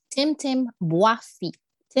Tim Tim Boafik.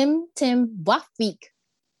 Tim Tim Boafik.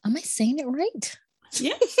 Am I saying it right?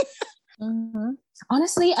 Yeah.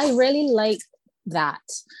 Honestly, I really like that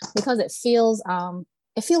because it feels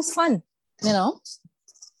fun, you know.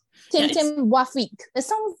 Tim Tim Boafik. It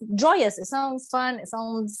sounds joyous. It sounds fun. It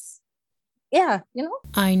sounds, yeah, you know.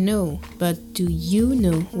 I know, but do you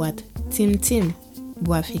know what Tim Tim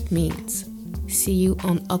Boafik means? See you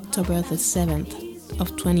on October the 7th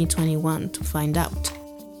of 2021 to find out.